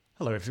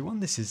Hello everyone,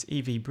 this is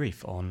EV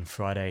Brief on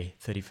Friday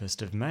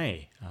 31st of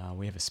May.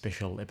 We have a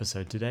special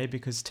episode today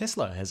because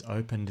Tesla has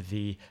opened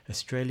the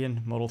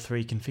Australian Model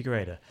 3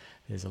 configurator.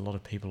 There's a lot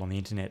of people on the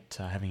internet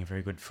having a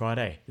very good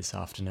Friday this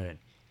afternoon.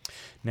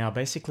 Now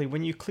basically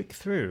when you click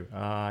through,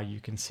 you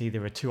can see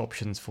there are two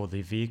options for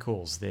the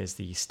vehicles. There's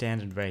the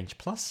Standard Range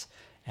Plus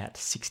at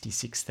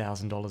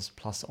 $66,000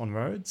 plus on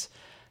roads.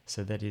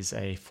 So that is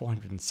a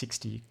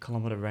 460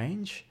 kilometre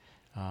range,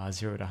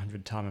 0 to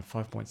 100 time of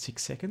 5.6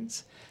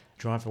 seconds.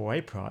 Drive away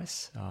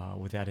price,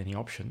 without any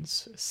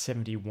options,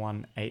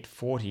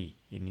 $71,840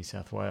 in New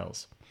South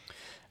Wales.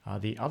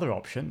 The other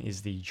option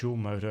is the dual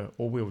motor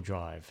all-wheel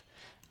drive.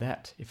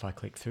 That, if I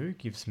click through,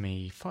 gives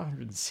me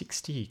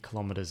 560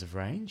 kilometres of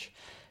range,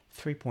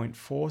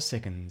 3.4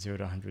 seconds 0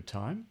 to 100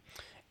 time,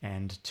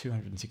 and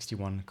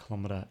 261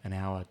 kilometre an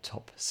hour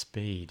top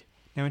speed.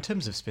 Now in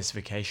terms of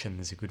specification,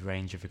 there's a good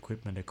range of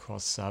equipment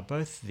across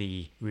both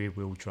the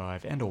rear-wheel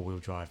drive and all-wheel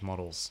drive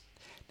models.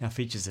 Now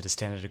features that are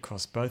standard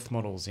across both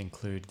models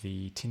include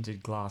the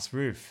tinted glass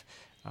roof,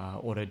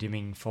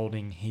 auto-dimming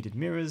folding heated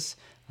mirrors,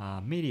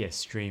 media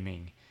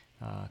streaming,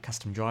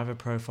 custom driver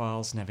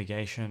profiles,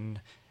 navigation,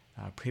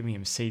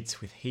 premium seats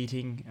with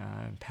heating,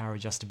 power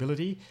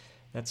adjustability.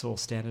 That's all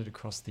standard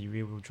across the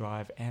rear-wheel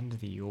drive and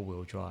the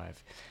all-wheel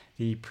drive.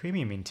 The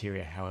premium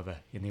interior, however,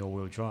 in the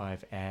all-wheel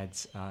drive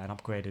adds an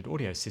upgraded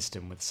audio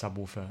system with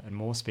subwoofer and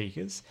more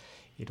speakers.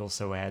 It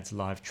also adds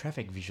live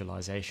traffic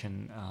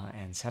visualization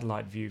and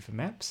satellite view for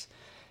maps,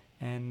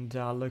 and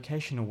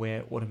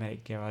location-aware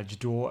automatic garage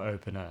door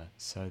opener,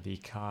 so the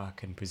car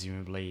can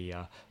presumably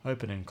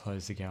open and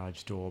close the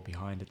garage door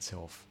behind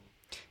itself.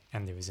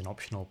 And there is an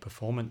optional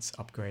performance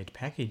upgrade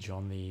package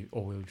on the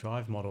all-wheel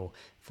drive model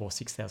for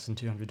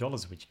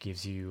 $6,200, which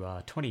gives you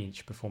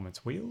 20-inch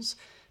performance wheels,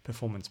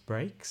 performance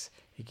brakes.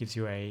 It gives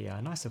you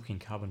a nice-looking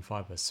carbon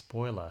fibre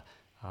spoiler,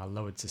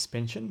 lowered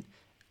suspension,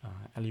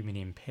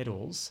 aluminium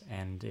pedals,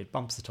 and it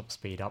bumps the top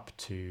speed up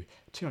to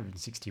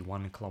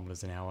 261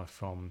 kilometers an hour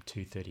from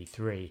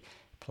 233,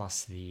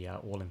 plus the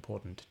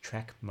all-important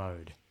track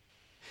mode.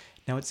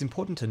 Now it's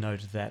important to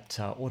note that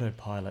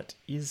autopilot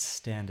is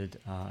standard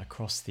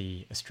across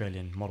the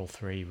Australian Model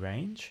 3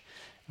 range,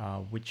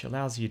 which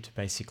allows you to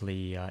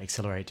basically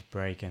accelerate,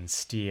 brake and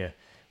steer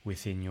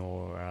within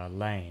your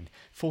lane.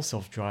 Full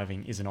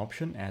self-driving is an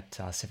option at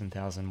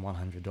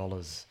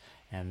 $7,100,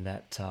 and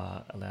that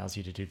allows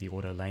you to do the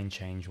auto lane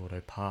change,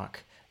 auto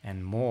park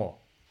and more.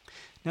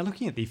 Now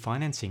looking at the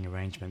financing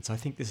arrangements, I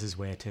think this is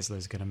where Tesla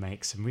is going to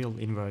make some real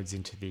inroads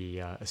into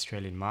the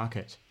Australian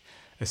market.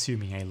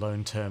 Assuming a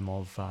loan term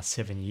of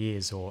 7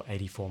 years or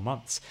 84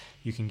 months,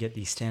 you can get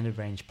the Standard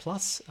Range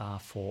Plus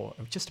for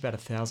just about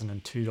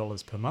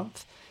 $1,002 per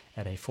month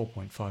at a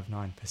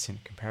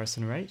 4.59%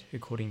 comparison rate,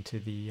 according to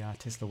the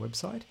Tesla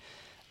website.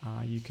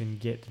 You can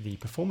get the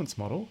Performance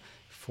model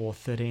for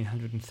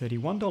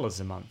 $1,331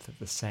 a month at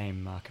the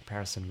same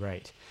comparison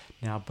rate.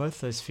 Now,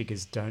 both those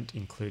figures don't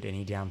include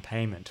any down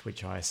payment,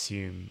 which I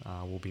assume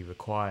will be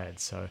required,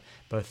 so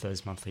both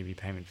those monthly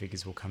repayment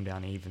figures will come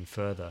down even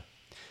further.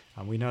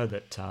 We know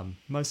that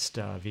most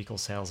vehicle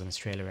sales in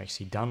Australia are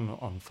actually done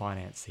on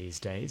finance these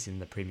days in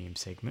the premium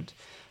segment,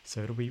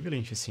 so it'll be really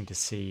interesting to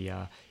see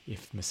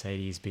if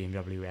Mercedes,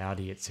 BMW,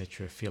 Audi,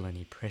 etc. feel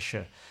any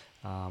pressure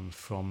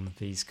from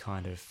these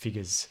kind of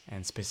figures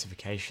and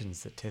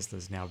specifications that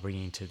Tesla's now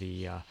bringing to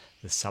the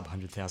sub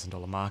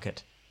 $100,000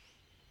 market.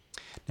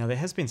 Now there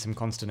has been some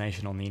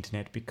consternation on the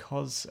internet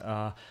because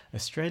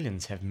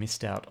Australians have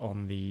missed out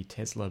on the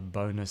Tesla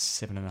bonus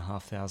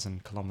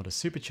 7,500 kilometre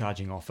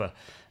supercharging offer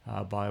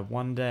by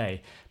 1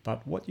 day.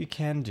 But what you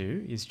can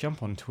do is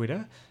jump on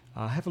Twitter,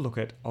 have a look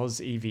at Oz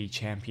EV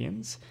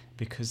Champions,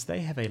 because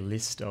they have a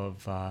list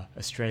of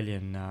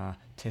Australian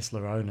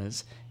Tesla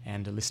owners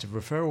and a list of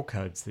referral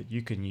codes that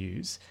you can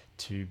use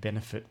to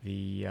benefit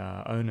the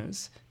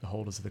owners, the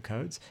holders of the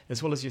codes,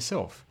 as well as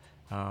yourself.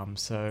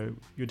 So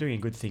you're doing a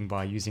good thing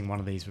by using one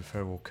of these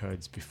referral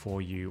codes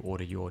before you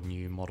order your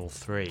new Model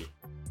 3.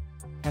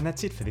 And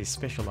that's it for this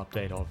special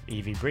update of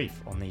EV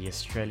Brief on the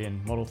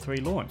Australian Model 3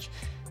 launch.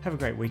 Have a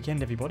great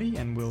weekend everybody,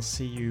 and we'll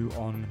see you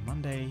on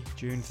Monday,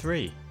 June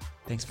 3.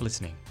 Thanks for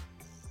listening.